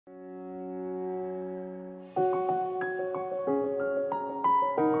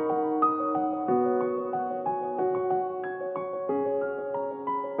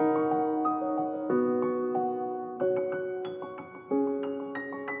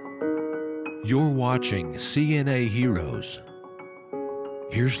You're watching CNA Heroes.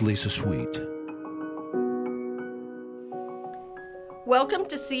 Here's Lisa Sweet. Welcome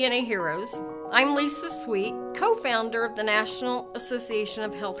to CNA Heroes. I'm Lisa Sweet, co-founder of the National Association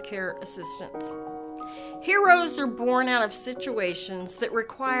of Healthcare Assistants. Heroes are born out of situations that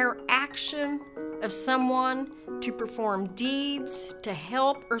require action of someone to perform deeds to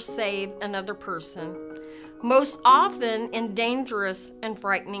help or save another person, most often in dangerous and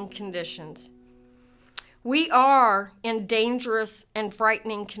frightening conditions. We are in dangerous and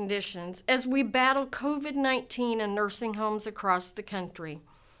frightening conditions as we battle COVID-19 in nursing homes across the country.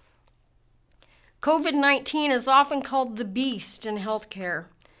 COVID-19 is often called the beast in healthcare.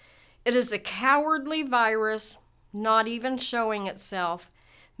 It is a cowardly virus, not even showing itself,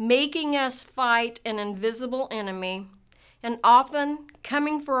 making us fight an invisible enemy, and often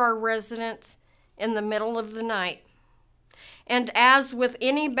coming for our residents in the middle of the night. And as with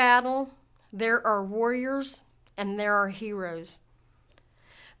any battle, there are warriors and there are heroes.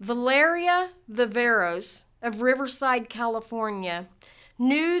 Valeria Viveros of Riverside, California,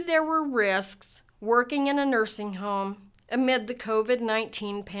 knew there were risks working in a nursing home amid the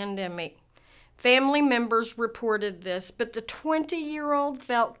COVID-19 pandemic. Family members reported this, but the 20-year-old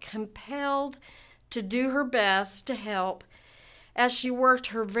felt compelled to do her best to help as she worked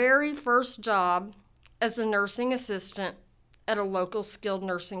her very first job as a nursing assistant at a local skilled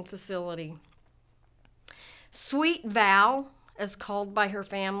nursing facility. Sweet Val, as called by her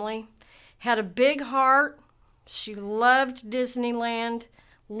family, had a big heart. She loved Disneyland,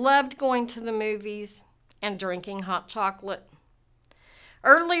 loved going to the movies, and drinking hot chocolate.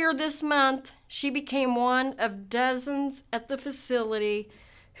 Earlier this month, she became one of dozens at the facility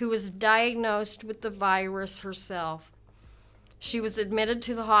who was diagnosed with the virus herself. She was admitted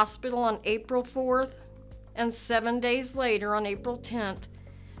to the hospital on April 4th, and 7 days later, on April 10th,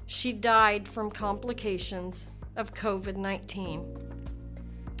 she died from complications of COVID-19.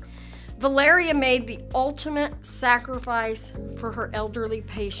 Valeria made the ultimate sacrifice for her elderly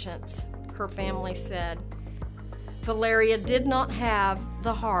patients, her family said. Valeria did not have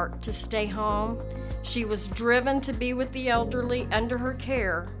the heart to stay home. She was driven to be with the elderly under her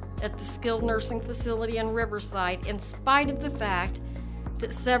care at the skilled nursing facility in Riverside, in spite of the fact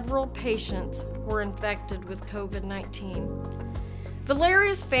that several patients were infected with COVID-19.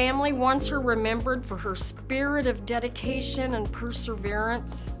 Valeria's family wants her remembered for her spirit of dedication and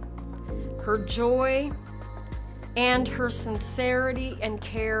perseverance, her joy, and her sincerity and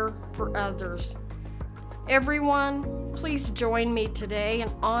care for others. Everyone, please join me today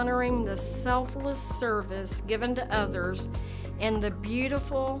in honoring the selfless service given to others and the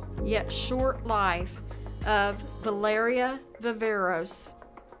beautiful yet short life of Valeria Viveros,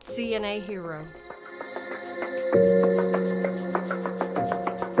 CNA hero.